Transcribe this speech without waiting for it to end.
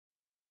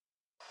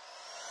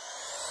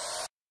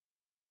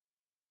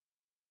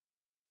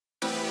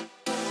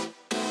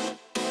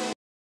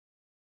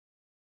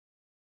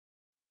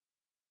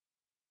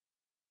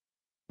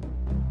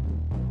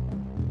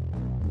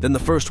Then the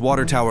first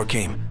water tower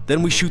came.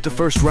 Then we shoot the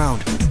first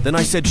round. Then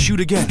I said shoot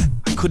again.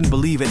 I couldn't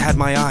believe it had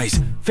my eyes.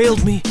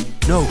 Failed me?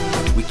 No,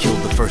 we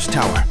killed the first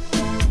tower.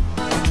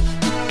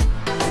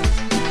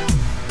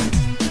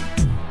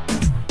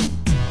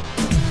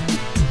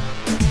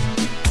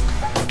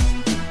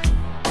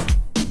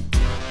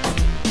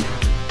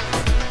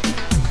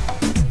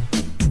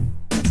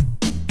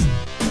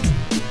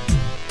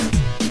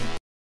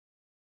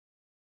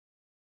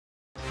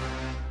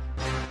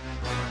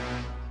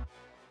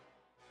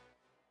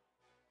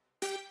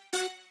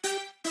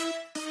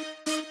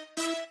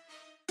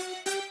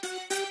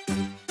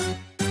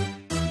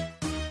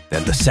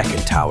 Then the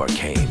second tower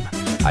came.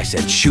 I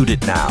said, shoot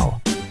it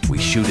now. We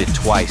shoot it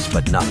twice,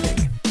 but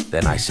nothing.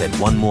 Then I said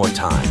one more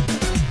time.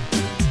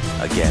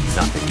 Again,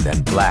 nothing.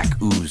 Then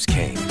black ooze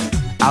came.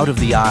 Out of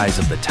the eyes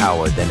of the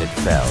tower, then it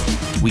fell.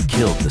 We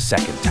killed the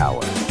second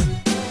tower.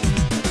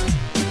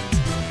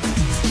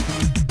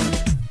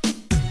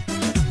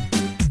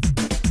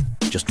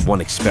 Just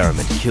one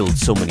experiment killed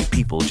so many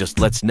people. Just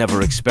let's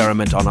never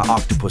experiment on an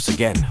octopus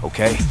again,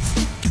 okay?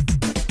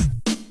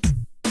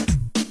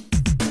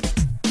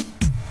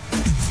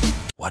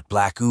 What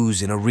black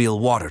ooze in a real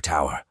water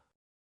tower?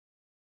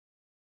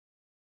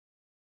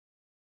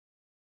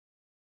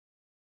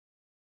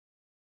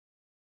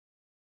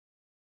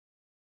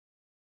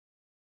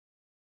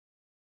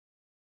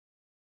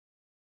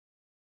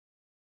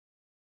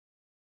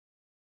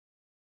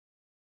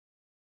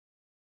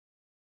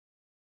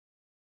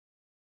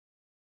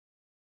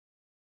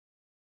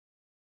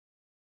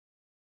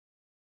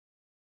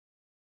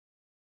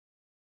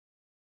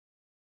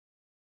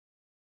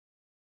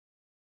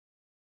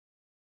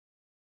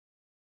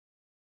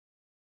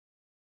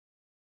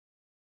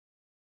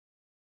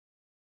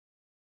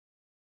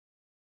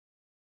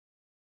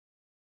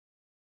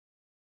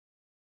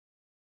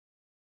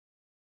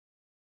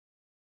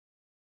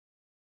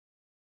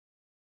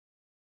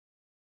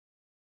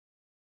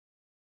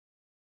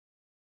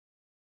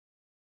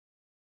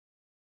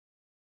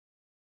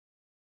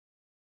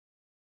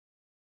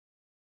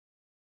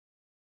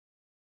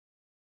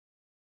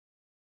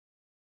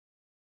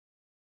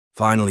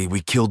 Finally, we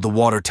killed the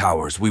water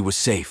towers. We were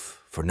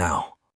safe, for now.